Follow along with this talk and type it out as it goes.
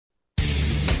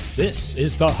This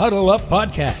is the Huddle Up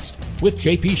Podcast with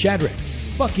JP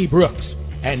Shadrick, Bucky Brooks,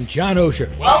 and John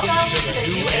Oehser. Welcome to the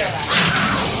new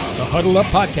era. The Huddle Up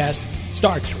Podcast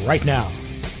starts right now.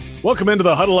 Welcome into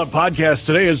the Huddle Up Podcast.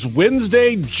 Today is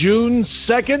Wednesday, June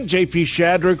 2nd. JP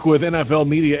Shadrick with NFL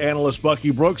media analyst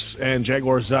Bucky Brooks and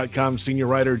Jaguars.com senior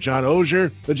writer John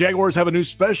Oehser. The Jaguars have a new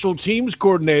special teams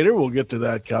coordinator. We'll get to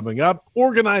that coming up.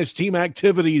 Organized team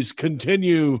activities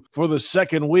continue for the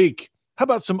second week. How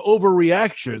about some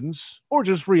overreactions or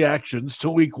just reactions to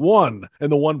week one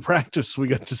and the one practice we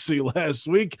got to see last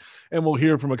week? And we'll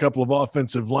hear from a couple of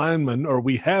offensive linemen, or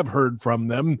we have heard from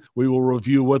them. We will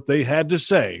review what they had to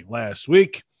say last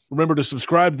week. Remember to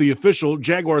subscribe to the official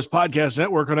Jaguars Podcast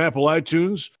Network on Apple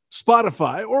iTunes,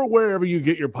 Spotify, or wherever you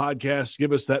get your podcasts.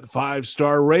 Give us that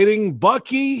 5-star rating.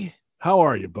 Bucky, how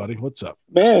are you, buddy? What's up?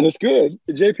 Man, it's good.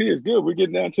 The JP is good. We're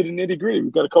getting down to the nitty-gritty.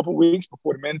 We've got a couple weeks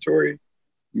before the mandatory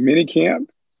mini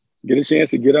camp, get a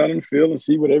chance to get out in the field and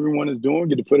see what everyone is doing,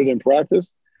 get to put it in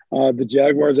practice. The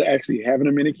Jaguars are actually having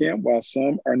a mini camp while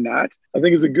some are not. I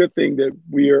think it's a good thing that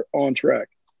we are on track.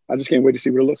 I just can't wait to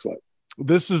see what it looks like.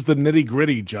 This is the nitty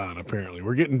gritty, John, apparently.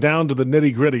 We're getting down to the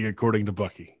nitty gritty, according to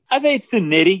Bucky. I think it's the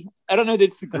nitty. I don't know that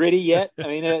it's the gritty yet. I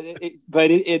mean,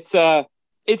 it's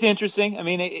interesting. I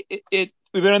mean, we've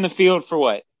been on the field for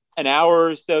what, an hour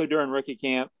or so during rookie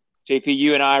camp. JP,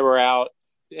 you and I were out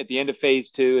at the end of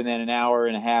phase 2 and then an hour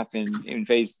and a half in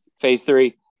phase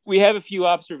 3. We have a few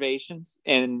observations,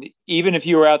 and even if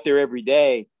you were out there every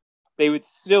day, they would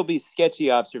still be sketchy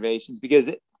observations because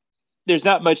there's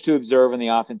not much to observe on the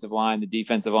offensive line, the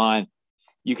defensive line.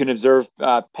 You can observe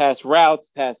past routes,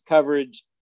 past coverage,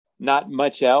 not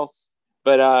much else,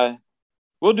 but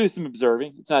we'll do some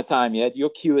observing. It's not time yet. You'll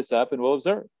cue us up and we'll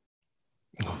observe.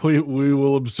 We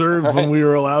will observe when we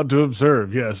are allowed to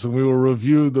observe, yes, and we will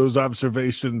review those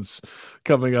observations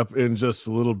coming up in just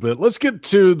a little bit. Let's get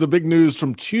to the big news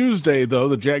from Tuesday, though.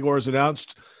 The Jaguars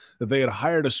announced that they had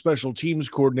hired a special teams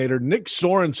coordinator, Nick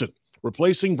Sorensen,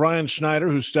 replacing Brian Schneider,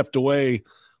 who stepped away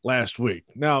last week.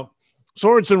 Now,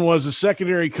 Sorensen was a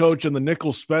secondary coach and the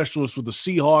nickel specialist with the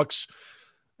Seahawks,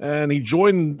 and he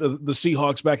joined the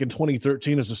Seahawks back in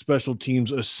 2013 as a special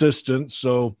teams assistant,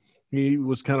 so he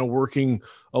was kind of working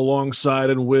alongside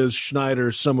and with Schneider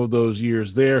some of those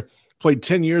years there. Played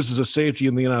 10 years as a safety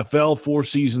in the NFL, 4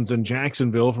 seasons in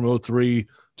Jacksonville from 03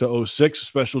 to 06,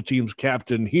 special teams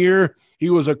captain here. He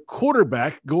was a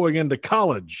quarterback going into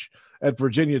college at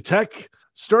Virginia Tech,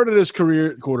 started his career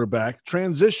at quarterback,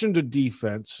 transitioned to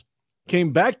defense,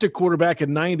 came back to quarterback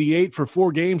in 98 for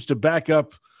 4 games to back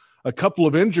up a couple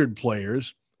of injured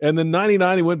players. And then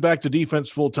 99, he went back to defense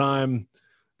full-time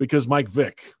because Mike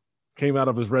Vick came out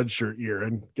of his redshirt year,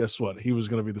 and guess what? He was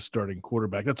going to be the starting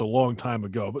quarterback. That's a long time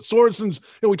ago. But Sorensen's,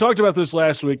 we talked about this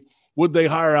last week. Would they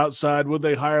hire outside? Would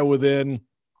they hire within?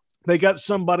 They got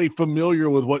somebody familiar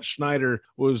with what Schneider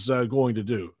was going to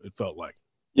do, it felt like.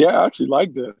 Yeah, I actually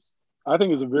like this. I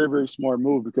think it's a very, very smart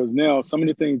move because now some of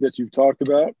the things that you've talked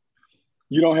about,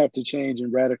 you don't have to change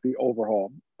and radically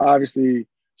overhaul. Obviously,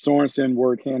 Sorensen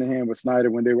worked hand-in-hand with Schneider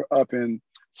when they were up in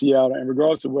Seattle, and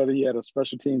regardless of whether he had a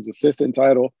special teams assistant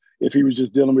title, if he was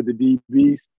just dealing with the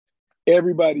DBs,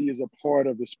 everybody is a part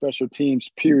of the special teams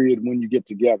period when you get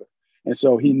together. And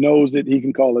so he knows it. He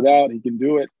can call it out. He can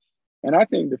do it. And I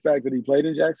think the fact that he played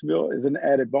in Jacksonville is an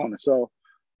added bonus. So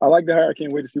I like the hire. I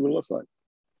can't wait to see what it looks like.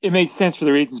 It makes sense for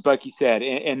the reasons Bucky said.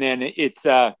 And then it's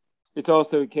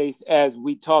also a case, as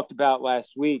we talked about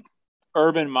last week,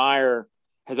 Urban Meyer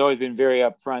has always been very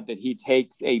upfront that he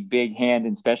takes a big hand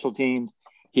in special teams.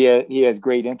 He has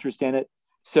great interest in it.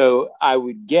 So I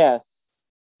would guess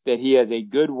that he has a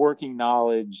good working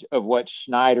knowledge of what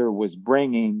Schneider was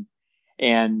bringing,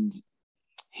 and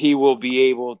he will be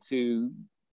able to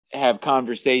have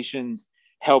conversations,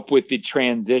 help with the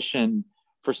transition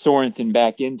for Sorensen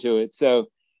back into it. So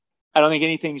I don't think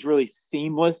anything's really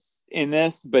seamless in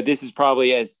this, but this is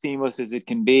probably as seamless as it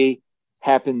can be.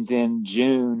 Happens in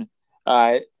June.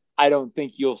 I don't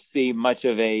think you'll see much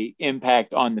of a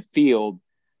impact on the field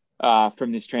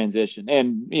from this transition,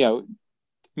 and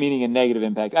meaning a negative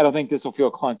impact. I don't think this will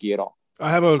feel clunky at all.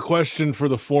 I have a question for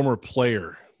the former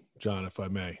player, John, if I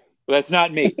may. Well, that's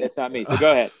not me. So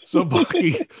go ahead. So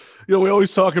Bucky, we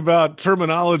always talk about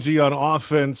terminology on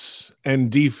offense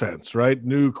and defense, right?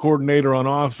 New coordinator on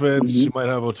offense, you might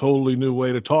have a totally new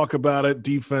way to talk about it.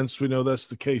 Defense, we know that's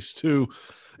the case too.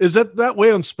 Is that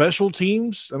way on special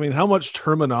teams? I mean, how much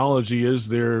terminology is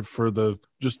there for the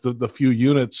few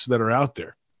units that are out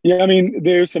there? Yeah, I mean,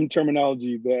 there's some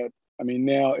terminology that,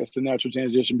 now it's a natural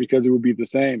transition because it would be the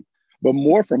same, but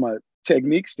more from a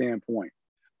technique standpoint.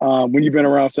 When you've been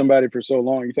around somebody for so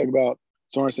long, you talk about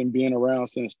Sorensen being around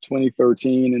since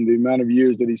 2013 and the amount of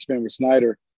years that he spent with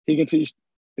Snyder, he can teach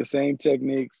the same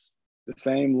techniques, the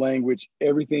same language,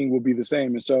 everything will be the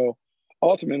same. And so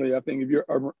ultimately, I think if you're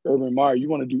Urban Meyer, you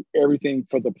want to do everything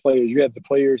for the players. You have the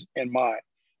players in mind.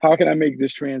 How can I make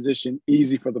this transition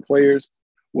easy for the players?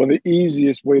 Well, the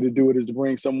easiest way to do it is to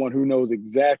bring someone who knows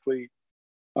exactly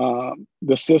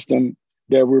the system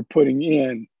that we're putting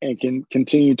in and can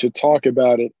continue to talk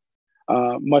about it,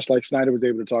 much like Snyder was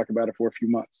able to talk about it for a few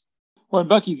months. Well,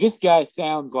 Bucky, this guy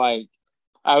sounds like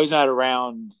 – I was not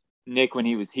around Nick when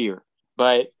he was here,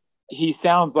 but he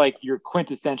sounds like your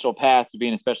quintessential path to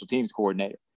being a special teams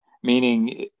coordinator,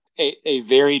 meaning a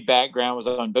varied background, was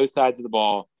on both sides of the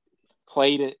ball,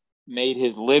 played it, made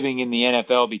his living in the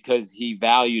NFL because he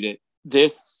valued it.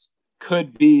 This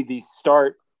could be the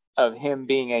start of him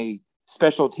being a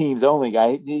special teams only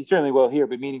guy. He certainly will here,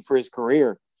 but meaning for his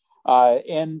career.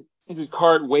 And this is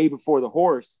cart way before the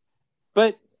horse.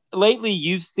 But lately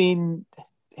you've seen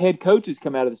head coaches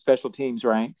come out of the special teams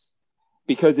ranks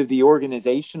because of the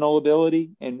organizational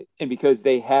ability and because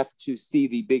they have to see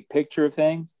the big picture of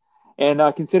things. And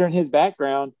considering his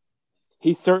background,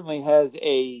 he certainly has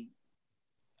a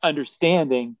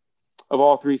understanding of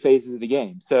all three phases of the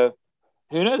game. So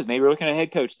who knows? Maybe we're looking at a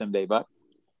head coach someday, Buck.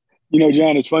 You know,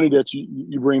 John, it's funny that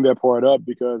you bring that part up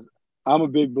because I'm a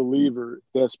big believer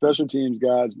that special teams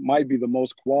guys might be the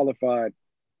most qualified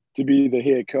to be the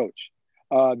head coach.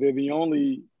 They're the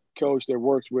only coach that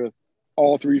works with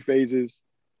all three phases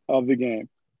of the game.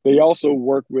 They also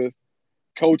work with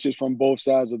coaches from both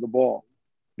sides of the ball.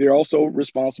 They're also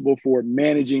responsible for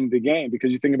managing the game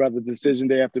because you think about the decision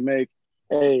they have to make.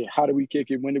 Hey, how do we kick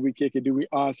it? When do we kick it? Do we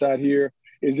onside here?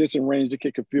 Is this in range to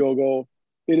kick a field goal?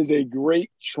 It is a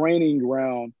great training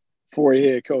ground for a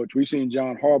head coach. We've seen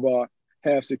John Harbaugh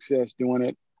have success doing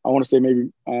it. I want to say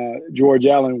maybe George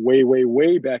Allen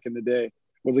way back in the day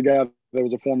was a guy that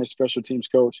was a former special teams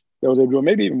coach that was able to do it.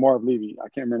 Maybe even Marv Levy. I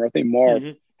can't remember. I think Marv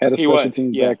had a special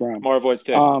teams background. Marv was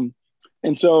too.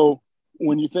 And so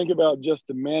when you think about just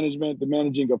the management, the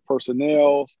managing of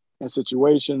personnel and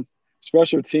situations,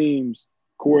 special teams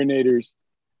coordinators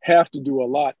have to do a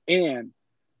lot. And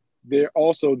they're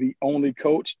also the only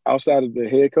coach outside of the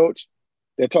head coach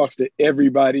that talks to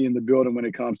everybody in the building when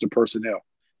it comes to personnel,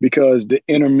 because the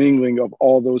intermingling of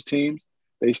all those teams,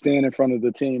 they stand in front of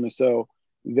the team. And so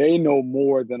they know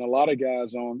more than a lot of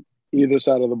guys on either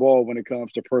side of the ball when it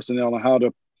comes to personnel and how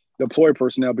to deploy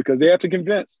personnel, because they have to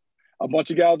convince a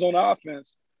bunch of guys on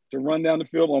offense to run down the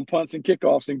field on punts and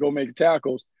kickoffs and go make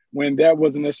tackles when that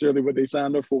wasn't necessarily what they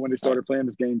signed up for when they started playing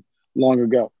this game long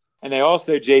ago. And they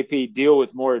also, JP, deal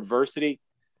with more adversity,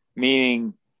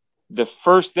 meaning the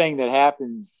first thing that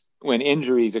happens when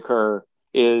injuries occur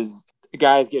is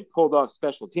guys get pulled off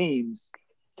special teams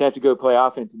to have to go play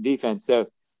offense and defense. So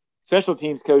special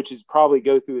teams coaches probably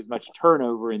go through as much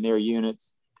turnover in their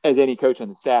units as any coach on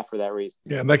the staff for that reason.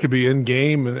 Yeah, and that could be in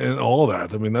game and all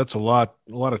that. I mean, that's a lot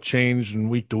of change in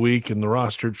week to week and the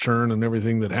roster churn and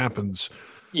everything that happens.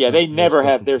 Yeah, they never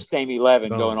have their same 11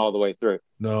 going all the way through.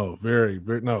 No,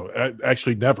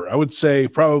 actually never. I would say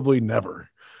probably never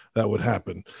that would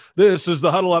happen. This is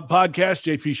the Huddle Up Podcast.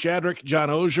 JP Shadrick, John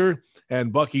Oehser,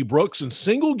 and Bucky Brooks. And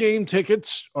single game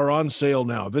tickets are on sale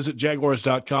now. Visit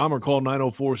Jaguars.com or call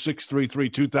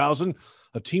 904-633-2000.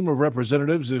 A team of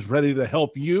representatives is ready to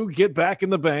help you get back in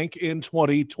the bank in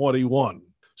 2021.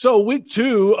 So week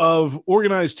 2 of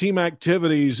organized team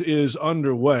activities is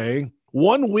underway.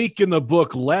 1 week in the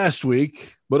book last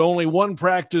week, but only one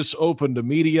practice open to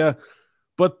media.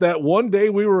 But that one day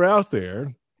we were out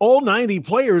there, all 90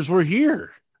 players were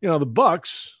here. You know, the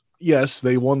Bucs, yes,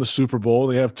 they won the Super Bowl.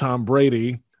 They have Tom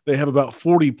Brady. They have about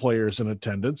 40 players in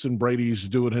attendance, and Brady's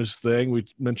doing his thing. We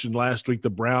mentioned last week the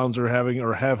Browns are having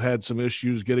or have had some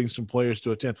issues getting some players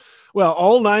to attend. Well,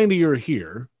 all 90 are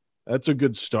here. That's a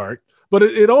good start. But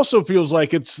it also feels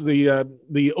like it's the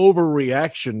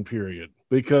overreaction period,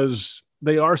 because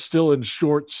they are still in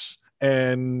shorts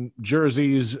and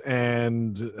jerseys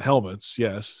and helmets,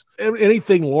 yes.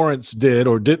 Anything Lawrence did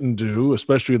or didn't do,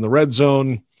 especially in the red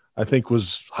zone, I think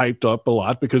was hyped up a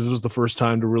lot because it was the first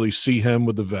time to really see him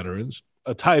with the veterans.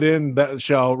 A tight end that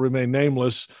shall remain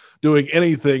nameless doing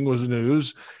anything was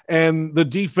news. And the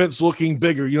defense looking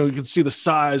bigger. You know, you can see the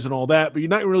size and all that, but you're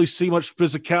not really see much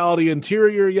physicality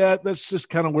interior yet. That's just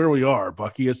kind of where we are,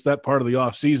 Bucky. It's that part of the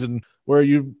offseason where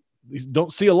you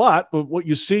don't see a lot, but what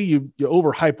you see, you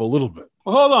overhype a little bit.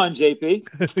 Well, hold on,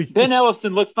 JP. Ben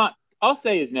Ellison looked fine. I'll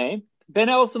say his name. Ben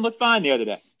Ellison looked fine the other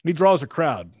day. He draws a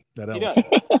crowd. That Ellison.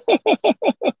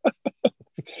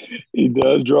 He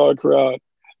does draw a crowd.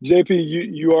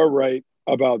 JP, you are right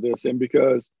about this. And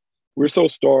because we're so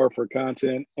starved for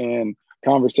content and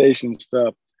conversation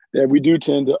stuff that we do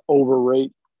tend to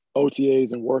overrate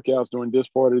OTAs and workouts during this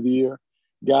part of the year.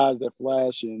 Guys that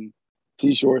flash in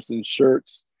T-shirts and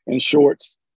shirts and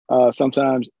shorts,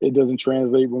 sometimes it doesn't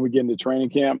translate when we get into training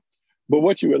camp. But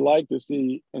what you would like to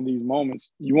see in these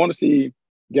moments, you want to see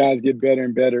guys get better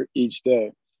and better each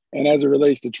day. And as it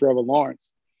relates to Trevor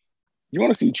Lawrence, you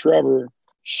want to see Trevor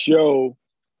show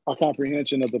a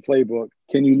comprehension of the playbook.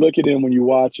 Can you look at him when you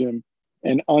watch him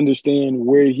and understand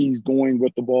where he's going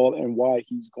with the ball and why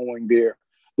he's going there?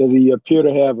 Does he appear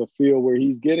to have a feel where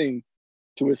he's getting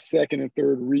to his second and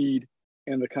third read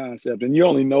in the concept? And you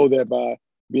only know that by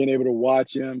being able to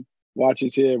watch him, watch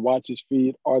his head, watch his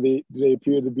feet. Do they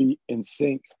appear to be in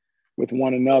sync with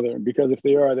one another? Because if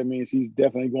they are, that means he's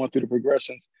definitely going through the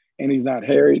progressions and he's not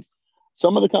harried.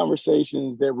 Some of the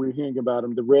conversations that we're hearing about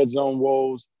him, the red zone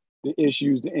woes, the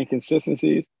issues, the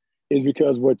inconsistencies, is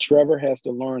because what Trevor has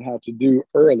to learn how to do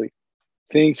early.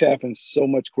 Things happen so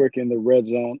much quicker in the red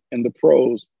zone and the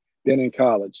pros than in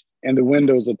college. And the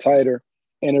windows are tighter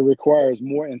and it requires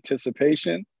more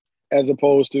anticipation as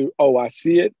opposed to, oh, I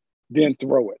see it, then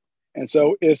throw it. And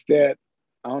so it's that,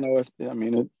 I don't know,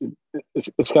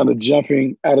 it's kind of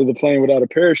jumping out of the plane without a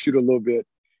parachute a little bit.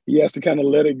 He has to kind of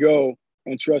let it go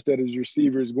and trust that his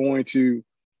receiver is going to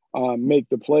make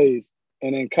the plays.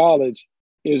 And in college,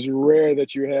 it's rare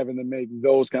that you're having to make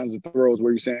those kinds of throws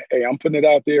where you're saying, hey, I'm putting it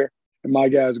out there and my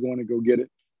guy's going to go get it.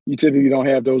 You typically don't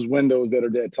have those windows that are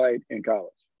that tight in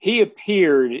college. He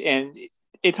appeared, and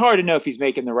it's hard to know if he's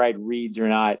making the right reads or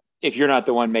not if you're not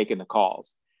the one making the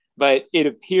calls. But it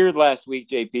appeared last week,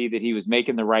 JP, that he was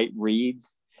making the right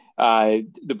reads.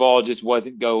 The ball just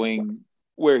wasn't going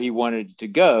where he wanted it to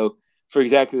go for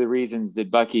exactly the reasons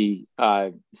that Bucky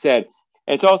said.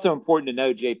 And it's also important to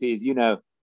note, JP, as you know,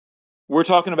 we're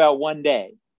talking about one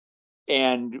day,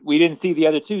 and we didn't see the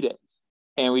other 2 days,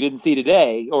 and we didn't see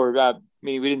today,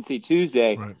 we didn't see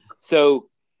Tuesday. Right. So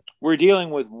we're dealing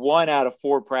with 1 out of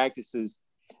 4 practices.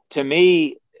 To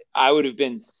me, I would have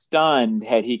been stunned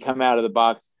had he come out of the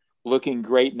box looking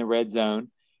great in the red zone,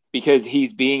 because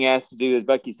he's being asked to do, as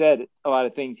Bucky said, a lot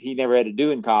of things he never had to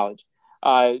do in college.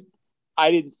 I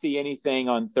didn't see anything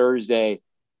on Thursday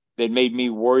that made me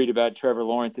worried about Trevor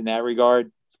Lawrence in that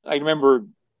regard. I remember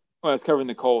when I was covering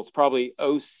the Colts, probably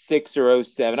 06 or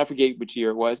 07, I forget which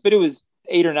year it was, but it was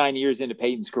 8 or 9 years into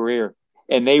Peyton's career,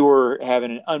 and they were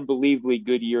having an unbelievably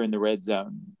good year in the red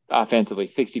zone offensively,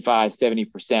 65,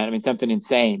 70%. I mean, something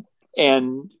insane.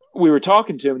 And we were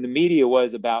talking to him, the media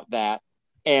was about that,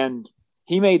 and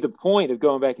he made the point of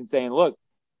going back and saying, look,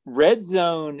 red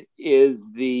zone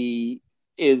is the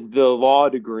law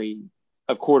degree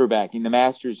of quarterbacking, the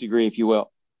master's degree, if you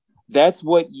will. That's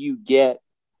what you get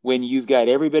when you've got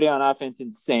everybody on offense in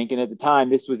sync. And at the time,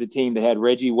 this was a team that had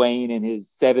Reggie Wayne in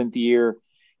his 7th year.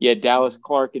 You had Dallas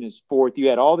Clark in his 4th. You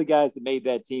had all the guys that made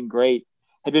that team great,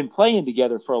 had been playing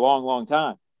together for a long, long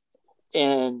time.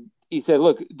 And he said,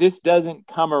 look, this doesn't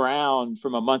come around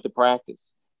from a month of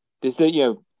practice. This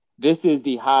is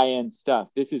the high-end stuff.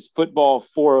 This is football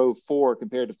 404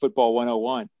 compared to football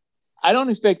 101. I don't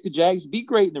expect the Jags to be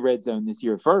great in the red zone this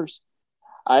year first.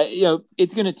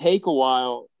 It's going to take a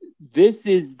while. This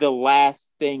is the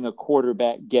last thing a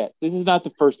quarterback gets. This is not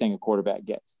the first thing a quarterback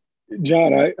gets.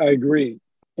 John, I agree.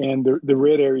 And the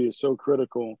red area is so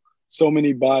critical. So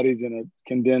many bodies in a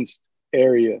condensed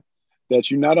area that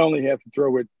you not only have to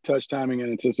throw with touch timing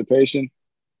and anticipation,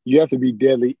 you have to be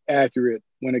deadly accurate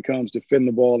when it comes to fitting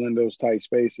the ball in those tight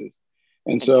spaces.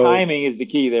 And so timing is the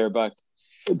key there, Buck.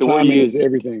 Timing is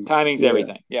everything. Timing's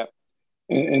everything. Yeah.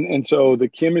 And so the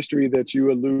chemistry that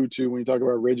you allude to when you talk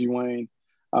about Reggie Wayne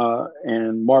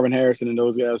and Marvin Harrison and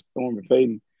those guys throwing for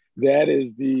Peyton, that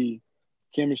is the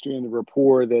chemistry and the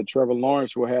rapport that Trevor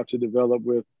Lawrence will have to develop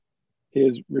with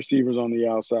his receivers on the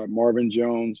outside. Marvin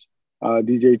Jones,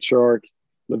 DJ Chark,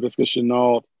 Laviska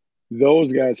Shenault.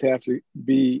 Those guys have to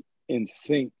be in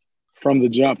sync from the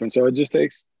jump. And so it just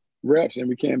takes reps, and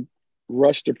we can't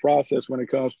rush the process when it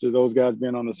comes to those guys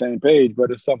being on the same page,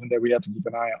 but it's something that we have to keep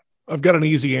an eye on. I've got an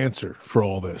easy answer for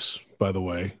all this, by the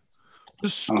way.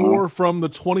 Just score from the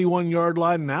 21-yard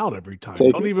line and out every time.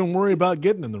 Don't even worry about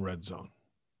getting in the red zone.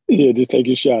 Yeah, just take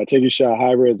your shot. Take your shot.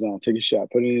 High red zone. Take your shot.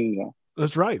 Put it in the end zone.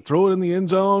 That's right. Throw it in the end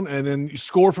zone, and then you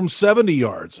score from 70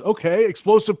 yards. Okay,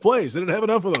 explosive plays. They didn't have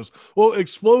enough of those. Well,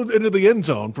 explode into the end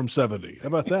zone from 70. How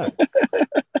about that?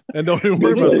 And don't even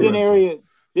worry about the red zone.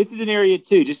 This is an area,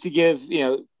 too, just to give,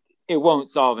 it won't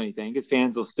solve anything because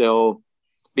fans will still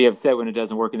be upset when it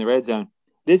doesn't work in the red zone.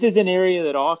 This is an area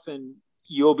that often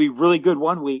you'll be really good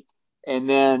one week, and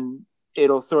then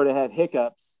it'll sort of have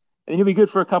hiccups, and you'll be good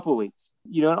for a couple of weeks.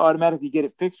 You don't automatically get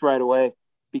it fixed right away.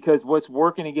 because what's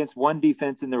working against one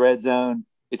defense in the red zone,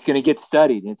 it's going to get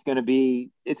studied. It's going to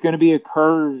be a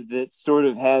curve that sort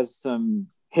of has some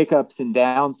hiccups and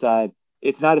downside.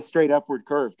 It's not a straight upward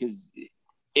curve because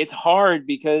it's hard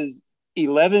because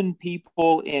 11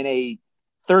 people in a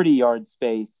 30-yard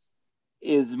space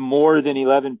is more than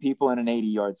 11 people in an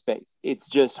 80-yard space. It's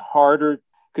just harder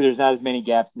because there's not as many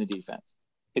gaps in the defense.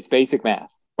 It's basic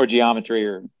math or geometry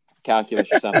or calculus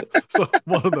or something. So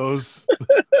one of those.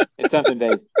 It's something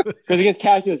basic. Because I guess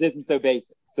calculus isn't so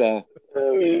basic. So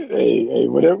hey,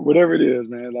 whatever it is,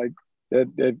 man, like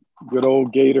that good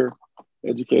old Gator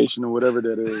education or whatever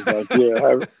that is. Like,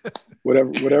 yeah,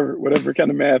 whatever kind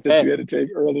of math that you had to take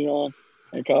early on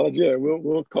in college, yeah,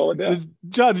 we'll call it that.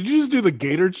 John, did you just do the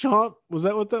Gator chomp? Was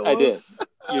that what that was? I did.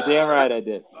 You're damn right I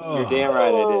did. You're damn right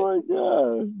I did.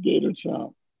 Oh my gosh, Gator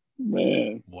chomp.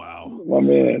 Man. Wow. My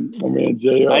man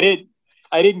JR.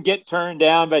 I didn't get turned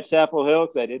down by Chapel Hill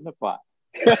because I didn't apply.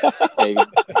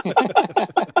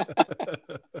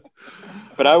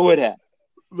 But I would have.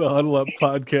 The Huddle Up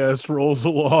podcast rolls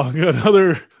along.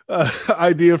 Another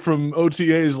idea from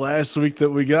OTAs last week that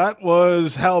we got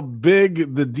was how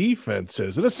big the defense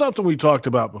is. And it's something we talked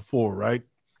about before, right?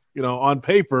 You know, on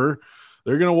paper,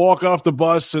 they're going to walk off the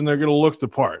bus and they're going to look the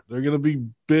part. They're going to be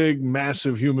big,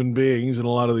 massive human beings in a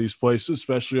lot of these places,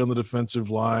 especially on the defensive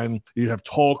line. You have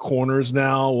tall corners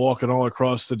now walking all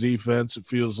across the defense, it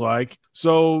feels like.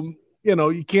 So, you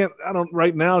know,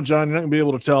 right now, John, you're not going to be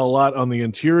able to tell a lot on the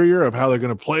interior of how they're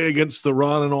going to play against the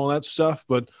run and all that stuff.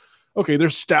 But, okay, they're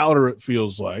stouter, it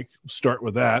feels like. Start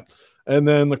with that. And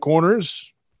then the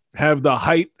corners have the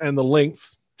height and the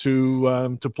length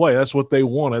to play. That's what they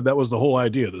wanted. That was the whole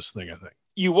idea of this thing, I think.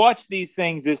 You watch these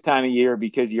things this time of year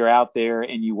because you're out there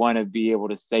and you want to be able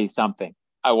to say something.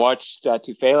 I watched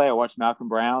Tufele. I watched Malcolm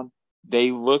Brown. They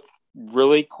look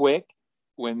really quick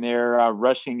when they're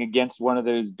rushing against one of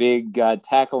those big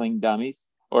tackling dummies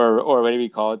or whatever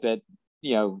you call it, that,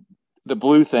 you know, the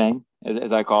blue thing,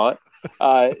 as I call it.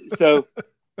 So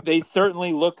they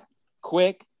certainly look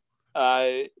quick.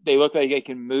 They look like they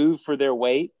can move for their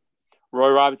weight.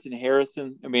 Roy Robertson Harris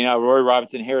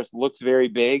looks very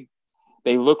big.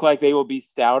 They look like they will be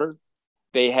stouter.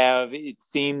 They have, it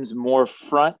seems, more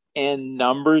front end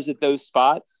numbers at those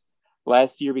spots.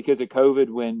 Last year, because of COVID,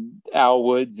 when Al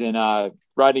Woods and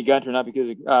Rodney Gunter, not because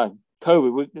of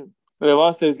COVID, when they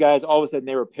lost those guys, all of a sudden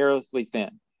they were perilously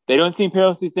thin. They don't seem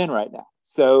perilously thin right now.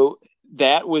 So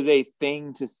that was a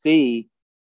thing to see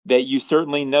that you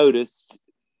certainly noticed.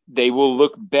 They will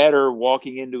look better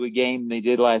walking into a game than they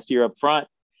did last year up front.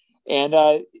 And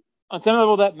on some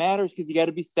level that matters because you got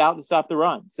to be stout to stop the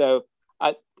run. So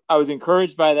I was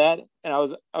encouraged by that. And I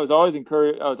was also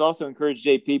encouraged,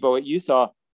 JP, by what you saw.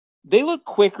 They look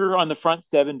quicker on the front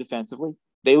seven defensively.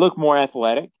 They look more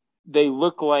athletic. They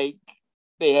look like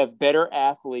they have better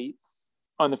athletes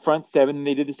on the front seven than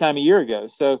they did this time a year ago.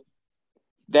 So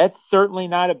that's certainly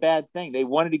not a bad thing. They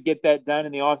wanted to get that done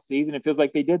in the offseason. It feels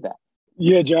like they did that.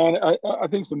 Yeah, John, I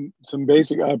think some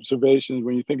basic observations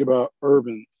when you think about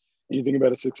Urban, and you think about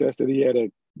the success that he had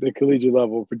at the collegiate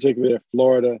level, particularly at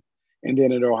Florida and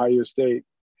then at Ohio State.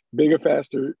 Bigger,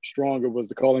 faster, stronger was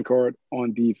the calling card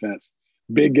on defense.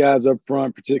 Big guys up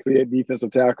front, particularly at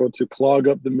defensive tackle, to clog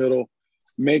up the middle,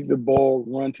 make the ball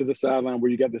run to the sideline where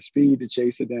you got the speed to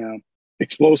chase it down.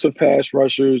 Explosive pass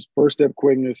rushers, first step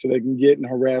quickness so they can get and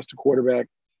harass the quarterback,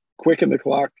 quicken the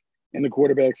clock in the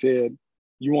quarterback's head.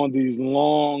 You want these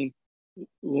long,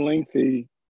 lengthy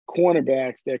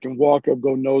cornerbacks that can walk up,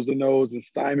 go nose to nose, and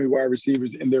stymie wide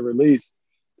receivers in their release.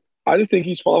 I just think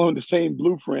he's following the same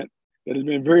blueprint that has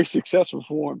been very successful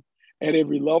for him at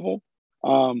every level.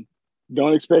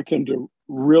 Don't expect him to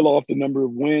reel off the number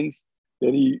of wins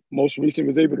that he most recently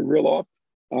was able to reel off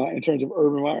in terms of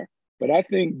Urban Meyer. But I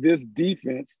think this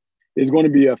defense is going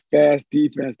to be a fast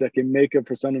defense that can make up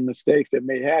for some of the mistakes that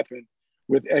may happen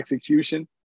with execution.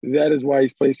 That is why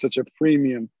he's placed such a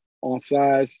premium on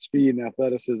size, speed, and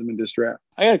athleticism in this draft.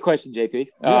 I got a question, JP,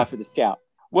 for the scout.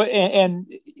 And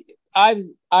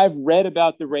I've read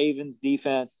about the Ravens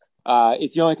defense.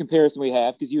 It's the only comparison we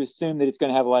have because you assume that it's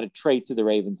going to have a lot of traits of the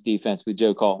Ravens defense with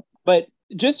Joe Cole. But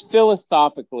just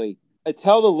philosophically,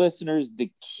 tell the listeners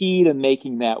the key to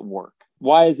making that work.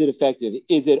 Why is it effective?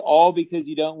 Is it all because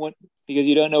you don't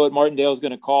know what Martindale is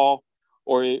going to call?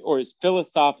 Or is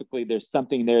philosophically there's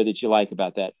something there that you like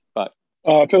about that? But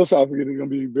philosophically, they're going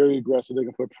to be very aggressive. They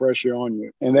can put pressure on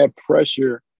you, and that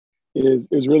pressure is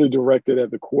really directed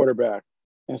at the quarterback.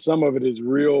 And some of it is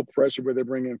real pressure where they're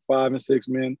bringing 5 and 6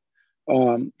 men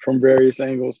from various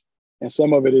angles, and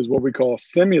some of it is what we call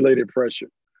simulated pressure,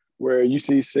 where you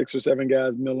see 6 or 7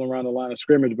 guys milling around the line of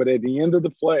scrimmage. But at the end of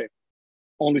the play,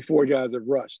 only 4 guys have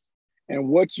rushed. And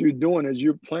what you're doing is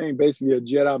you're playing basically a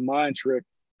Jedi mind trick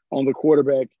on the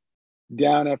quarterback,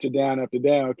 down after down after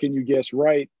down. Can you guess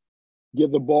right,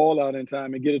 get the ball out in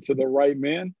time and get it to the right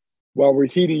man while we're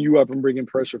heating you up and bringing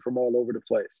pressure from all over the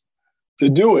place? To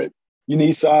do it, you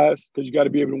need size because you got to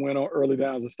be able to win on early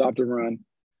downs and stop the run.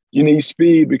 You need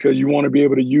speed because you want to be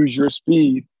able to use your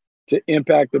speed to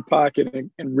impact the pocket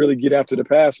and really get after the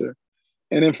passer.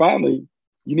 And then finally,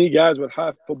 you need guys with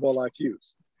high football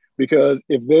IQs because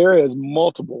if they're as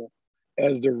multiple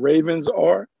as the Ravens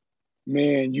are,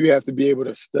 man, you have to be able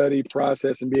to study,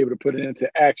 process, and be able to put it into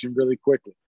action really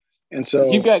quickly. And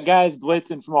so you've got guys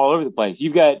blitzing from all over the place.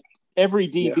 You've got every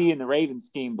DB in the Ravens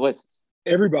scheme blitzes.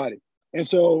 Everybody. And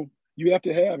so you have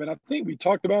to have, and I think we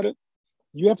talked about it,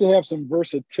 you have to have some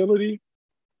versatility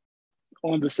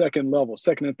on the second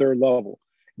and third level.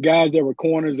 Guys that were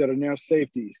corners that are now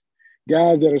safeties.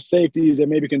 Guys that are safeties that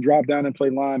maybe can drop down and play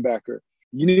linebacker.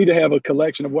 You need to have a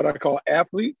collection of what I call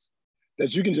athletes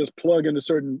that you can just plug into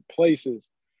certain places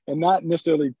and not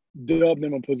necessarily dub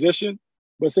them a position,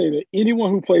 but say that anyone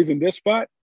who plays in this spot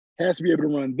has to be able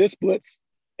to run this blitz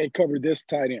and cover this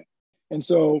tight end. And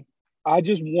so I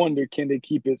just wonder, can they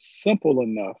keep it simple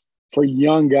enough for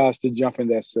young guys to jump in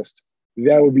that system?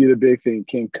 That would be the big thing.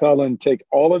 Can Cullen take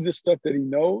all of this stuff that he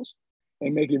knows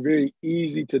and make it very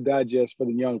easy to digest for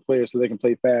the young players so they can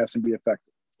play fast and be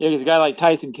effective? Yeah, because a guy like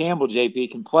Tyson Campbell,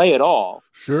 JP, can play it all.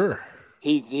 Sure.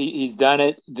 He's done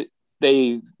it.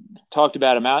 They talked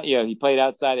about him out. He played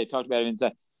outside. They talked about him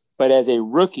inside. But as a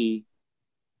rookie,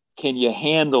 can you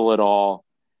handle it all?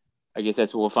 I guess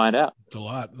that's what we'll find out. It's a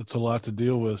lot. That's a lot to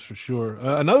deal with for sure.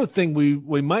 Another thing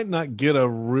we might not get a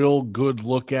real good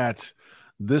look at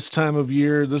this time of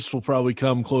year, this will probably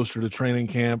come closer to training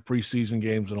camp, preseason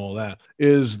games and all that,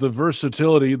 is the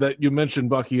versatility that you mentioned,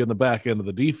 Bucky, in the back end of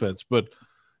the defense, but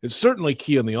it's certainly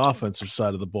key on the offensive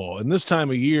side of the ball. And this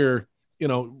time of year,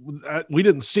 we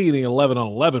didn't see any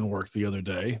 11-on-11 work the other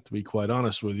day, to be quite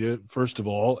honest with you, first of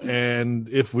all. And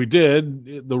if we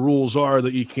did, the rules are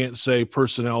that you can't say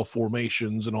personnel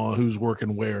formations and all who's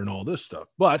working where and all this stuff.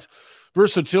 But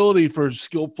versatility for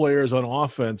skilled players on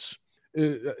offense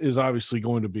is obviously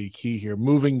going to be key here.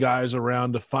 Moving guys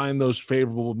around to find those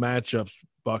favorable matchups.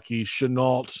 Bucky,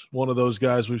 Chenault, one of those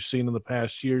guys we've seen in the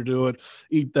past year do it.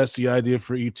 That's the idea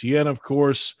for ETN, of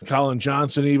course. Colin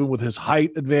Johnson, even with his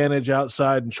height advantage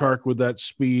outside, and Chark with that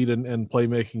speed and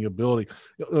playmaking ability.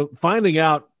 Finding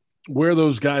out where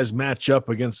those guys match up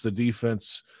against the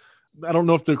defense, I don't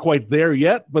know if they're quite there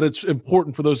yet, but it's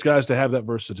important for those guys to have that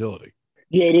versatility.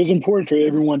 Yeah, it is important for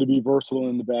everyone to be versatile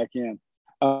in the back end.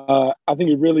 I think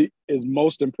it really is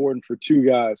most important for 2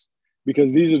 guys,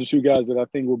 because these are the 2 guys that I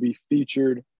think will be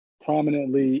featured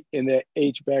prominently in that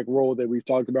H-back role that we've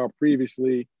talked about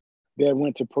previously that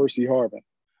went to Percy Harvin.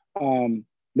 Laviska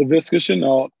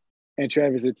Shenault and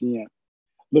Travis Etienne.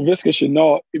 Laviska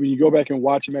Shenault, when you go back and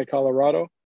watch him at Colorado,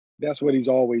 that's what he's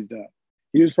always done.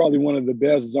 He was probably one of the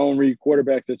best zone read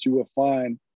quarterbacks that you will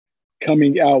find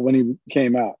coming out when he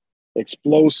came out.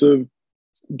 Explosive,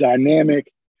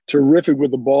 dynamic, terrific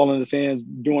with the ball in his hands,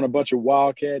 doing a bunch of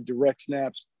wildcat direct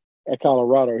snaps at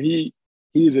Colorado.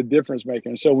 He's a difference maker.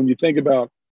 And so when you think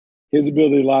about his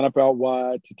ability to line up out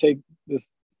wide, to take this,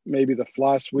 maybe the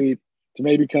fly sweep, to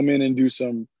maybe come in and do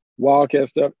some wildcat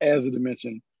stuff as a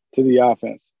dimension to the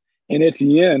offense. And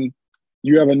Etienne,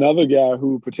 you have another guy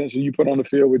who potentially you put on the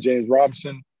field with James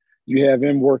Robinson. You have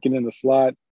him working in the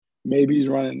slot. Maybe he's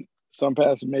running some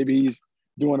passes. Maybe he's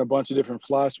doing a bunch of different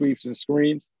fly sweeps and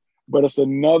screens. But it's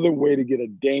another way to get a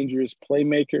dangerous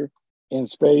playmaker in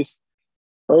space.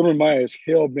 Urban Meyer is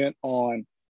hell-bent on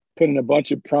putting a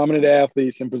bunch of prominent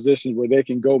athletes in positions where they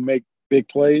can go make big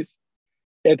plays.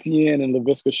 Etienne and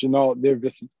Laviska Shenault, their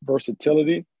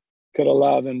versatility could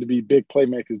allow them to be big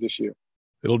playmakers this year.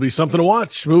 It'll be something to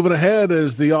watch moving ahead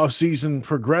as the offseason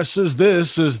progresses.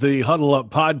 This is the Huddle Up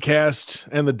podcast,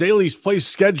 and the Daily's Place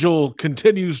schedule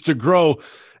continues to grow.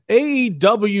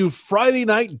 AEW Friday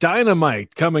Night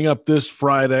Dynamite coming up this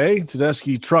Friday.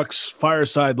 Tedeschi Trucks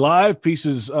Fireside Live,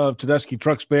 pieces of Tedeschi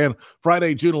Trucks Band,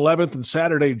 Friday, June 11th and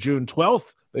Saturday, June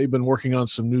 12th. They've been working on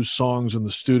some new songs in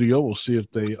the studio. We'll see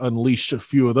if they unleash a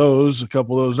few of those, a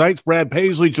couple of those nights. Brad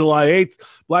Paisley, July 8th,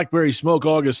 Blackberry Smoke,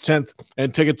 August 10th,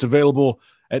 and tickets available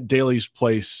at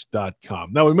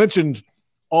dailysplace.com. Now, we mentioned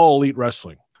All Elite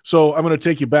Wrestling. So I'm going to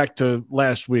take you back to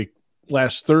last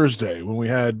Thursday when we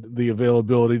had the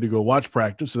availability to go watch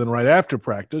practice. And then right after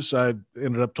practice, I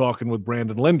ended up talking with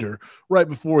Brandon Linder right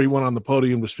before he went on the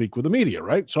podium to speak with the media,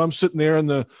 right? So I'm sitting there in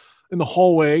the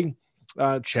hallway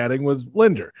chatting with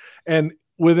Linder. And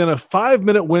within a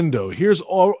 5-minute window, here's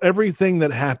everything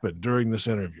that happened during this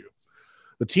interview.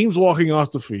 The team's walking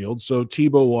off the field, so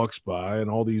Tebow walks by, and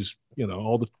all these,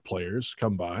 all the players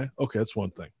come by. Okay, that's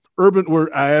one thing.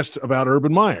 I asked about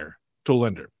Urban Meyer to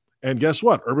Linder, and guess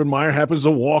what? Urban Meyer happens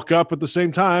to walk up at the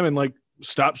same time and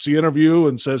stops the interview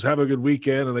and says, "Have a good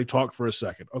weekend," and they talk for a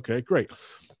second. Okay, great.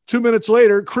 2 minutes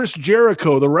later, Chris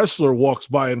Jericho, the wrestler, walks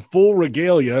by in full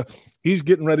regalia. He's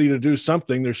getting ready to do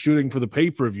something. They're shooting for the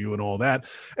pay-per-view and all that.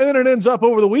 And then it ends up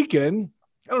over the weekend.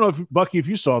 I don't know, Bucky, if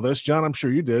you saw this. John, I'm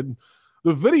sure you did.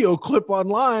 The video clip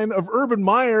online of Urban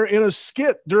Meyer in a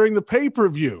skit during the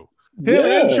pay-per-view. Him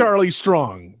and Charlie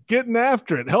Strong getting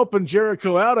after it, helping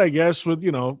Jericho out, I guess, with,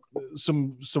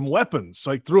 some weapons.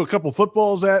 Threw a couple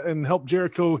footballs at and helped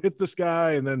Jericho hit this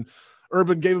guy, and then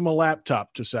Urban gave him a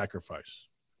laptop to sacrifice.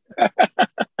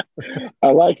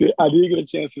 I like it. I did get a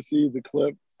chance to see the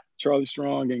clip, Charlie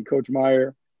Strong and Coach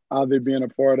Meyer, how they're being a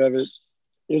part of it.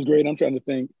 It's great. I'm trying to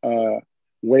think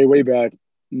way back,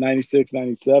 96,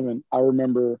 97. I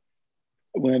remember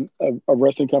when a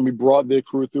wrestling company brought their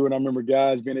crew through, and I remember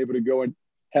guys being able to go and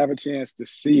have a chance to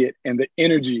see it and the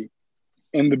energy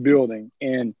in the building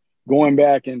and going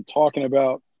back and talking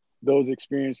about those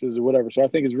experiences or whatever. So I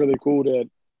think it's really cool that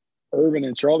Urban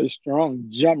and Charlie Strong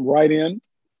jump right in.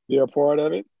 They're a part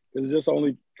of it, because it just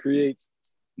only creates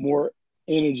more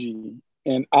energy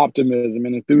and optimism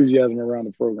and enthusiasm around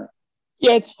the program.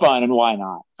 Yeah, it's fun, and why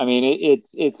not? I mean, I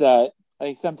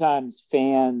think sometimes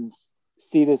fans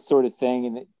see this sort of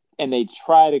thing and they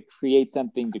try to create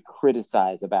something to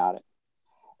criticize about it.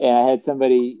 And I had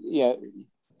somebody,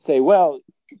 say, "Well,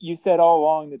 you said all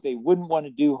along that they wouldn't want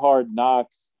to do Hard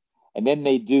Knocks, and then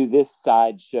they do this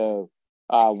sideshow.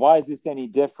 Why is this any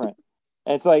different?"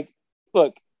 And it's like,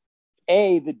 look,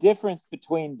 the difference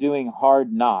between doing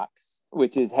Hard Knocks,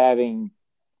 which is having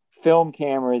film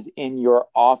cameras in your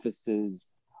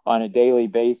offices on a daily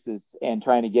basis and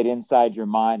trying to get inside your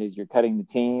mind as you're cutting the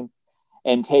team,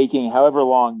 and taking however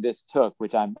long this took,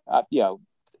 which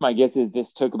my guess is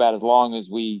this took about as long as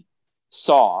we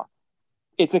saw.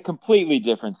 It's a completely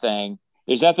different thing.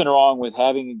 There's nothing wrong with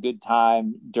having a good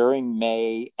time during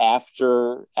May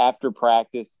after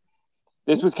practice.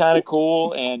 This was kind of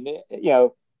cool, and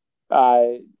the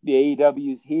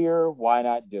AEW's here. Why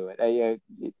not do it?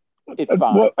 It's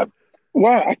fine.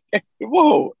 Why?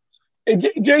 Whoa, hey,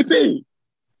 JP.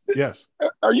 Yes.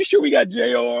 Are you sure we got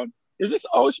Jo on? Is this?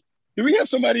 Do we have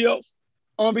somebody else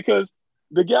on? Because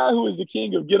the guy who is the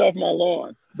king of get off my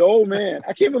lawn, the old man.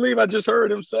 I can't believe I just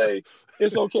heard him say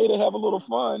it's okay to have a little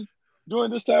fun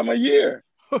during this time of year.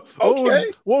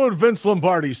 Okay. What would Vince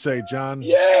Lombardi say, John?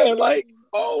 Yeah,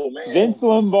 oh man. Vince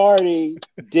Lombardi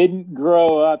didn't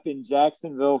grow up in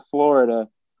Jacksonville, Florida,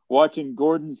 watching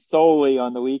Gordon Soley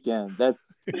on the weekends.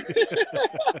 That's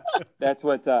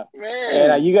what's up.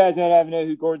 Man. And you guys may not know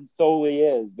who Gordon Soley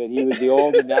is, but he was the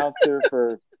old announcer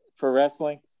for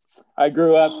wrestling. I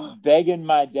grew up begging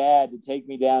my dad to take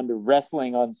me down to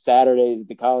wrestling on Saturdays at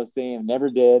the Coliseum. Never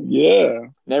did. Yeah.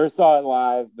 Never saw it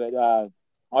live, but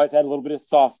always had a little bit of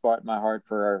soft spot in my heart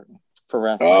for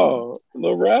wrestling. Oh, a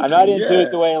little wrestling. I'm not into it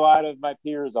the way a lot of my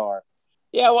peers are.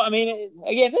 Yeah, well, I mean,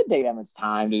 again, it doesn't take that much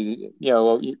time to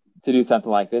do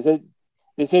something like this.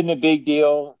 This isn't a big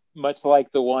deal. Much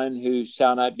like the one who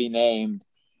shall not be named,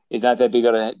 it's not that big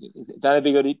of a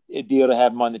deal to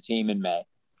have him on the team in May.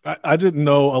 I didn't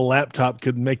know a laptop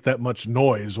could make that much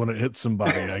noise when it hit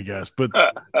somebody, I guess, but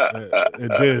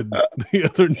it did the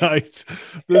other night.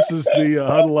 This is the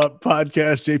Huddle Up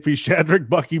podcast. JP Shadrick,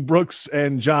 Bucky Brooks,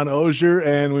 and John Oehser,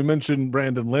 and we mentioned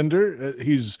Brandon Linder.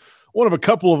 He's one of a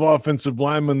couple of offensive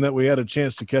linemen that we had a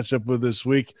chance to catch up with this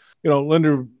week.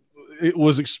 Linder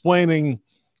was explaining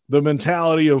the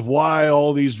mentality of why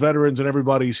all these veterans and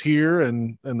everybody's here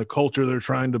and the culture they're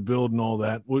trying to build and all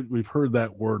that. We've heard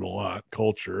that word a lot,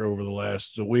 culture, over the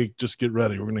last week. Just get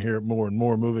ready. We're going to hear it more and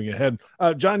more moving ahead.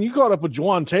 John, you caught up with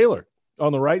Juwan Taylor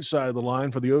on the right side of the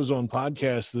line for the Ozone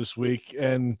podcast this week.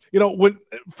 And,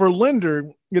 for Linder,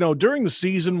 during the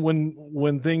season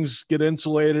when things get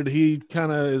insulated, he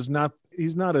kind of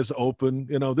he's not as open.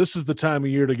 This is the time of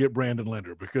year to get Brandon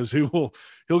Linder because he'll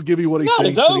give you what he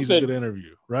thinks and he's a good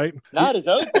interview, right? Not as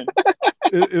open.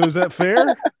 Was that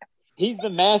fair? He's the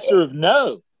master of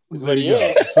no. Is what he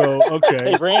is. So,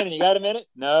 okay. Hey, Brandon, you got a minute?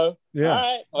 No.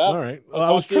 Yeah. All right. Well,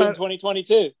 I was trying in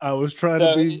 2022. I was trying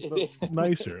to be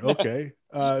nicer. Okay.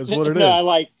 Is what it is. I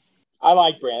like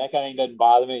Brandon. That kind of thing doesn't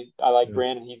bother me. I like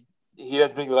Brandon. He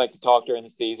doesn't really like to talk during the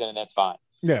season, and that's fine.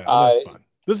 Yeah, that's fine.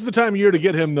 This is the time of year to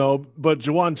get him, though. But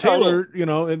Juwan Taylor,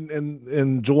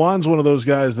 and Juwan's one of those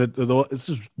guys that this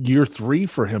is year 3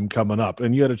 for him coming up.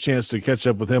 And you had a chance to catch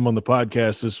up with him on the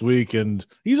podcast this week. And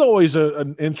he's always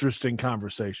an interesting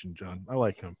conversation, John. I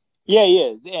like him. Yeah, he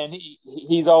is. And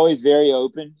he's always very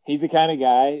open. He's the kind of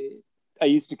guy. I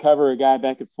used to cover a guy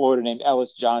back in Florida named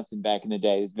Ellis Johnson back in the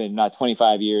day. It's been not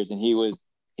 25 years. And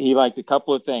he liked a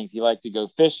couple of things. He liked to go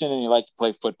fishing and he liked to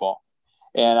play football.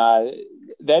 And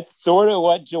that's sort of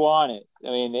what Juwan is. I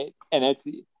mean,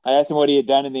 I asked him what he had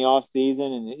done in the off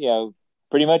season, and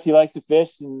pretty much he likes to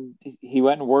fish, and he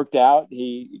went and worked out.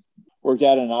 He worked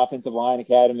out at an offensive line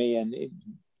academy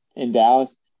in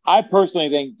Dallas. I personally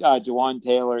think Juwan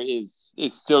Taylor is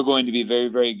still going to be very,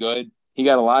 very good. He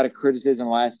got a lot of criticism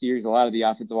last year. A lot of the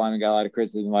offensive linemen got a lot of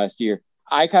criticism last year.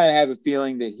 I kind of have a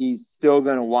feeling that he's still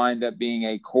going to wind up being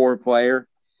a core player.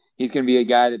 He's going to be a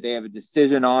guy that they have a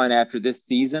decision on after this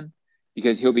season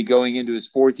because he'll be going into his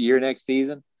fourth year next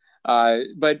season.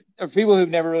 But for people who've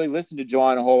never really listened to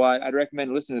Juwan a whole lot, I'd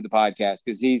recommend listening to the podcast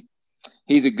because he's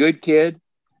a good kid,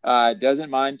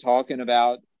 doesn't mind talking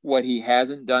about what he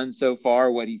hasn't done so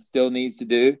far, what he still needs to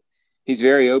do. He's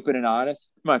very open and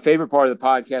honest. My favorite part of the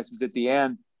podcast was at the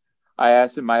end. I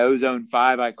asked him my Ozone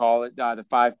 5, I call it, the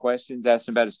 5 questions. Asked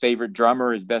him about his favorite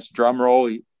drummer, his best drum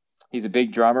roll. He's a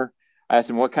big drummer. I asked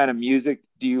him, what kind of music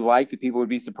do you like that people would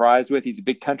be surprised with? He's a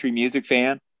big country music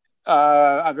fan.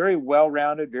 A very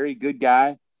well-rounded, very good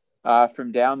guy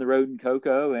from down the road in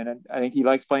Cocoa, and I think he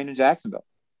likes playing in Jacksonville.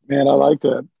 Man, I like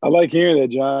that. I like hearing that,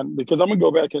 John, because I'm going to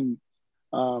go back and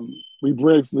we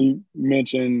briefly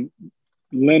mentioned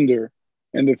Linder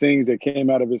and the things that came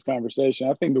out of his conversation.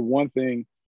 I think the one thing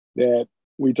that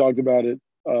we talked about it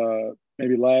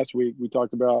maybe last week, we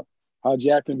talked about how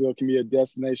Jacksonville can be a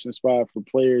destination spot for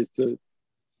players to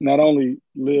not only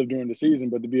live during the season,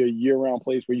 but to be a year-round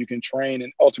place where you can train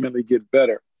and ultimately get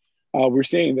better. We're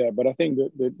seeing that. But I think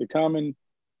the common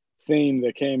theme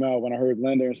that came out when I heard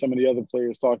Linder and some of the other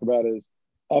players talk about is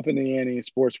up in the ante in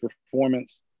sports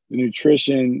performance, the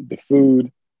nutrition, the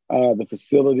food, the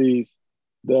facilities,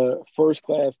 the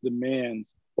first-class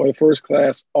demands or the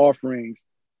first-class offerings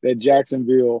that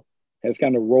Jacksonville has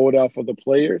kind of rolled out for the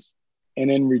players. And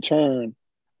in return,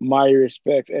 Meyer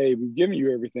expects, hey, we've given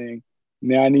you everything.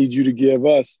 Now I need you to give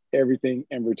us everything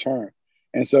in return.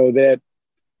 And so that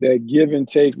give and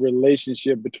take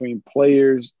relationship between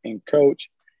players and coach,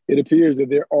 it appears that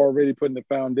they're already putting the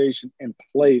foundation in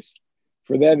place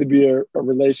for that to be a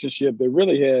relationship that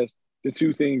really has the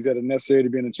two things that are necessary to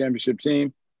be in a championship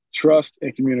team, trust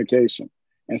and communication.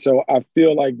 And so I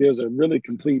feel like there's a really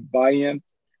complete buy-in.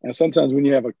 And sometimes when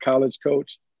you have a college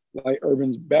coach like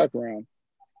Urban's background,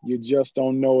 you just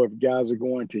don't know if guys are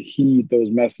going to heed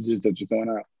those messages that you're throwing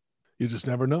out. You just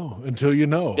never know until you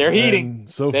know. They're heating. And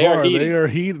so far, they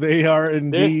are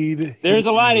indeed. There's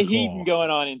a lot of heating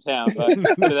going on in town, but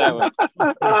put it that way.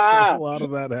 A lot of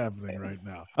that happening right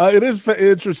now. It is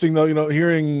interesting, though,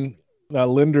 hearing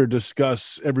Linder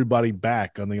discuss everybody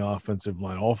back on the offensive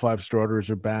line. All 5 starters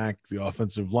are back. The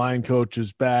offensive line coach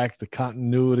is back. The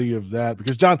continuity of that.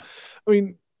 Because, John, I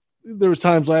mean, there was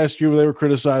times last year where they were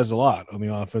criticized a lot on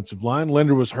the offensive line.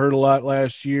 Linder was hurt a lot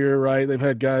last year, right? They've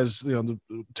had guys,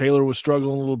 Taylor was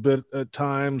struggling a little bit at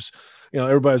times.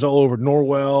 Everybody's all over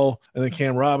Norwell, and then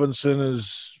Cam Robinson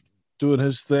is doing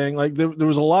his thing. Like there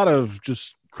was a lot of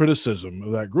just criticism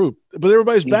of that group, but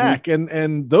everybody's back,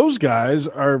 and those guys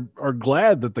are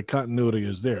glad that the continuity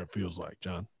is there. It feels like,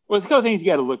 John. Well, there's a couple things you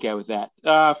got to look at with that.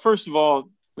 First of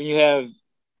all, when you have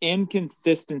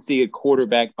inconsistency at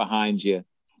quarterback behind you,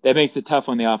 that makes it tough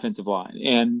on the offensive line.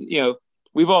 And,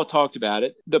 we've all talked about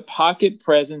it. The pocket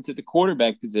presence at the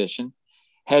quarterback position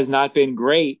has not been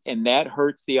great, and that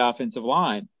hurts the offensive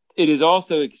line. It is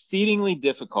also exceedingly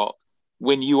difficult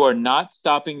when you are not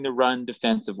stopping the run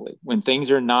defensively, when things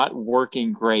are not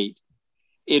working great.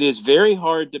 It is very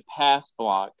hard to pass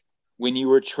block when you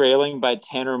were trailing by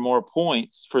 10 or more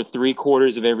points for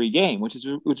 3/4 of every game, which is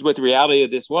what the reality of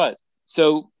this was.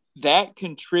 So that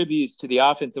contributes to the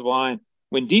offensive line.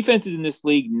 When defenses in this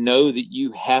league know that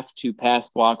you have to pass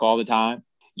block all the time,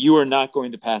 you are not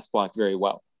going to pass block very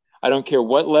well. I don't care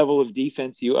what level of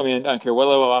defense I don't care what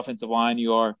level of offensive line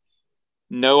you are.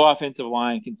 No offensive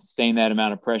line can sustain that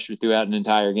amount of pressure throughout an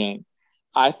entire game.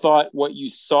 I thought what you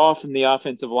saw from the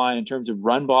offensive line in terms of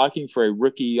run blocking for a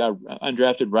rookie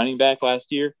undrafted running back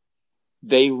last year,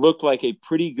 they looked like a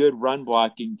pretty good run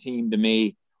blocking team to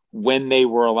me when they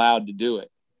were allowed to do it.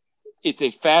 It's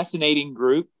a fascinating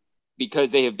group,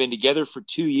 because they have been together for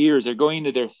 2 years. They're going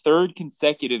into their 3rd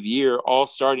consecutive year all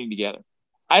starting together.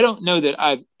 I don't know that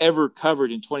I've ever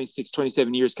covered in 26,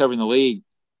 27 years covering the league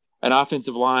an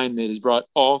offensive line that has brought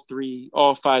all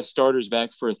 5 starters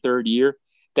back for a 3rd year.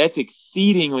 That's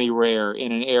exceedingly rare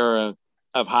in an era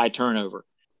of high turnover.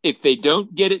 If they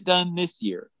don't get it done this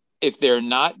year, if they're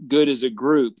not good as a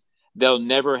group, they'll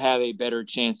never have a better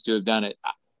chance to have done it.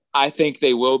 I think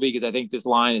they will be, because I think this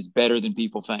line is better than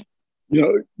people think. You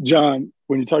know, John,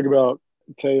 when you talk about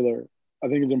Taylor, I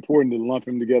think it's important to lump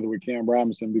him together with Cam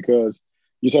Robinson, because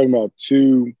you're talking about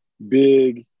two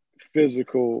big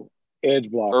physical edge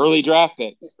blockers. Early draft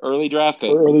picks.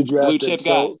 Blue chip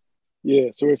guys.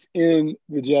 So it's in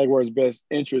the Jaguars' best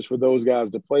interest for those guys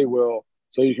to play well,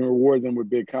 so you can reward them with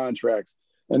big contracts.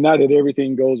 And not that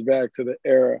everything goes back to the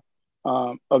era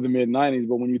of the mid-'90s,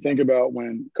 but when you think about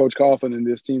when Coach Coughlin and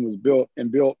this team was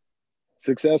built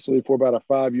successfully for about a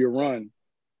 5-year run,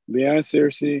 Leon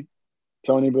Searcy,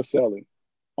 Tony Boselli,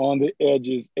 on the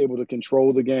edges, able to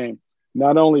control the game,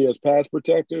 not only as pass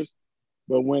protectors,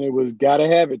 but when it was gotta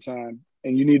have it time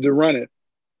and you need to run it,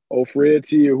 Fred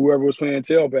T or whoever was playing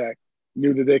tailback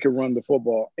knew that they could run the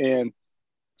football. And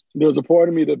there's a part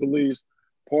of me that believes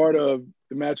part of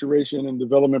the maturation and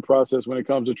development process when it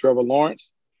comes to Trevor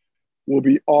Lawrence will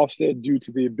be offset due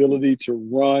to the ability to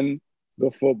run the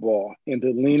football and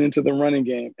to lean into the running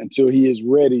game until he is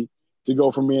ready to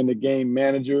go from being the game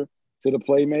manager to the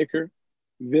playmaker.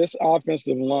 This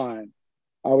offensive line,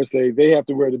 I would say they have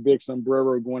to wear the big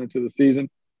sombrero going into the season.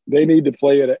 They need to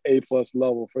play at an A-plus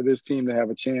level for this team to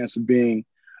have a chance of being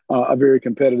a very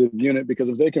competitive unit, because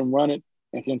if they can run it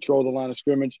and control the line of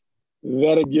scrimmage,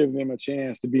 that'll give them a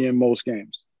chance to be in most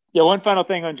games. Yeah, one final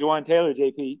thing on Jawaan Taylor,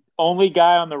 JP. Only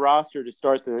guy on the roster to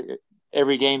start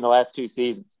every game the last 2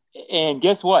 seasons. And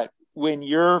guess what? When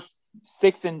you're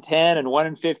 6-10 and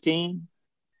 1-15,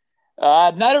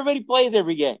 not everybody plays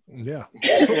every game. Yeah.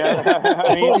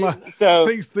 I mean, so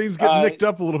things get nicked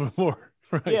up a little bit more.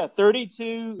 Right. Yeah,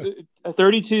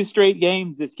 32 straight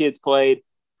games this kid's played.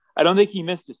 I don't think he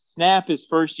missed a snap his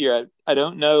first year. I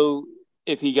don't know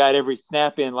if he got every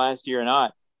snap in last year or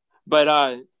not. But,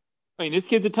 I mean, this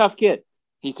kid's a tough kid.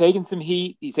 He's taken some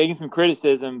heat. He's taken some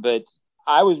criticism. But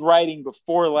I was writing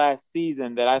before last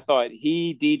season that I thought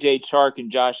he, DJ Chark,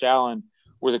 and Josh Allen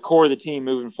were the core of the team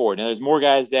moving forward. Now, there's more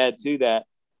guys to add to that.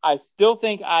 I still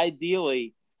think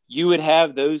ideally you would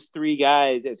have those 3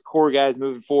 guys as core guys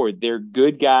moving forward. They're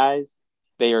good guys.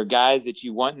 They are guys that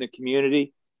you want in the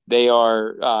community. They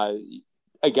are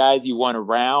guys you want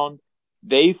around.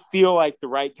 They feel like the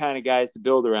right kind of guys to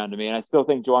build around to me. And I still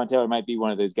think Jawaan Taylor might be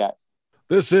one of those guys.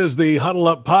 This is the Huddle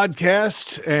Up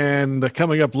podcast, and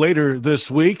coming up later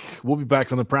this week, we'll be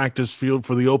back on the practice field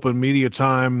for the open media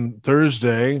time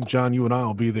Thursday. John, you and I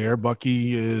will be there.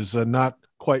 Bucky is not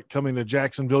quite coming to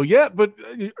Jacksonville yet, but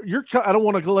I don't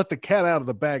want to let the cat out of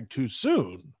the bag too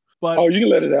soon. But you can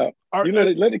let it out. You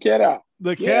let the cat out.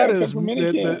 The cat is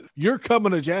you're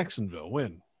coming to Jacksonville.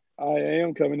 When? I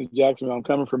am coming to Jacksonville. I'm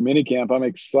coming from minicamp. I'm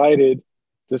excited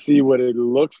to see what it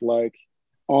looks like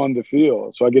on the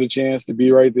field. So I get a chance to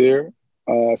be right there,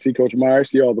 see Coach Meyer,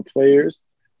 see all the players,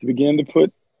 to begin to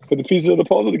put the pieces of the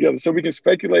puzzle together so we can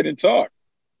speculate and talk.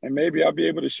 And maybe I'll be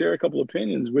able to share a couple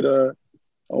opinions with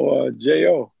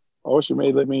J.O. OSHA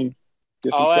may let me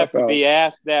get some I'll stuff have to out. be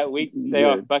asked that week to stay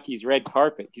off Bucky's red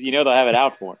carpet, because they'll have it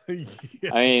out for him.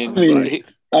 Yeah,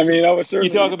 I mean, I was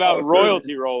certainly. You talk about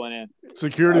royalty rolling in.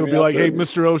 Security will be like, "Hey,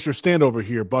 Mr. Osher, stand over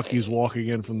here." Bucky's walking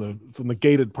in from the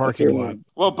gated parking lot.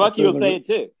 Well, Bucky will say it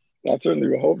too. I certainly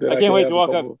will hope that. I can't wait to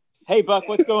walk up. Hey, Buck,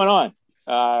 what's going on?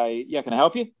 Yeah, can I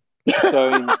help you?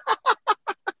 So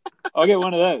I'll get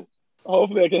one of those.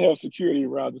 Hopefully, I can have security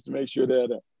around just to make sure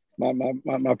that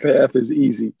my path is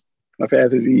easy. My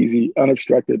path is easy,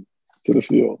 unobstructed to the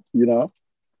field.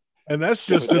 And that's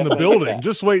just in the building.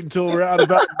 Just wait until we're out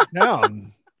about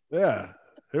town. Yeah,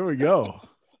 here we go.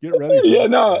 Get ready. Yeah,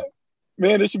 no,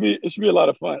 man, it should be a lot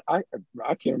of fun. I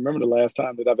can't remember the last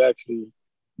time that I've actually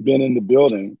been in the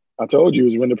building. I told you it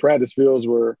was when the practice fields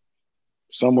were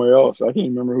somewhere else. I can't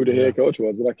remember who the head coach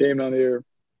was, but I came down here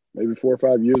maybe 4 or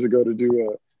 5 years ago to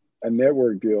do a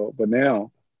network deal. But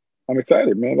now I'm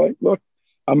excited, man. Like, look,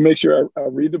 I'm gonna make sure I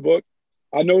read the book.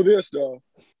 I know this though: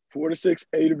 4 to 6,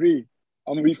 A to B.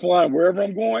 I'm gonna be flying wherever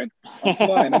I'm going. I'm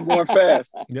flying. I'm going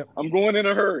fast. Yep. I'm going in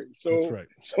a hurry. So that's right.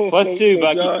 +2, Bucky.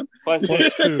 John,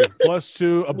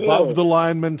 +2 above the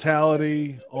line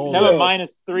mentality. Have a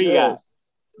 -3, guys.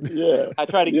 Yeah. I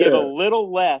try to give a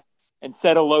little less and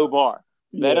set a low bar.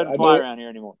 That doesn't fly around here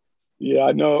anymore. Yeah,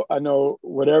 I know.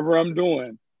 Whatever I'm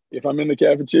doing, if I'm in the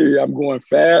cafeteria, I'm going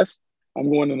fast.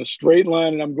 I'm going in a straight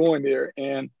line, and I'm going there.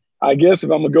 And I guess if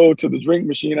I'm gonna go to the drink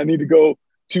machine, I need to go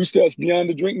 2 steps beyond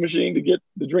the drink machine to get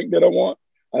the drink that I want.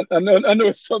 I know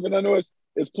it's something. I know it's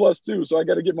 +2, so I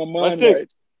got to get my mind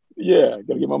right. Yeah,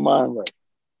 got to get my mind right.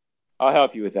 I'll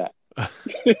help you with that.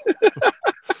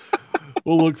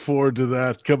 We'll look forward to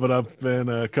that coming up in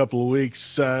a couple of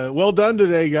weeks. Well done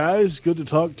today, guys. Good to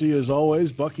talk to you as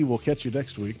always. Bucky, we'll catch you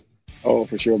next week. Oh,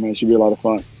 for sure, man. It should be a lot of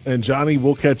fun. And Johnny,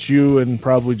 we'll catch you in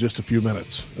probably just a few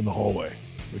minutes in the hallway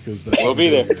because we'll be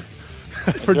there.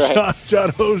 For right. John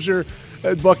Hosier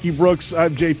and Bucky Brooks,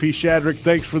 I'm JP Shadrick.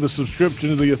 Thanks for the subscription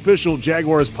to the official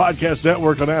Jaguars Podcast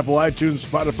Network on Apple, iTunes,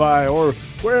 Spotify, or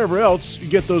wherever else you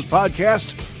get those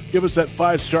podcasts. Give us that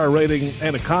 5-star rating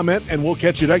and a comment, and we'll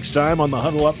catch you next time on the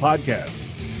Huddle Up Podcast.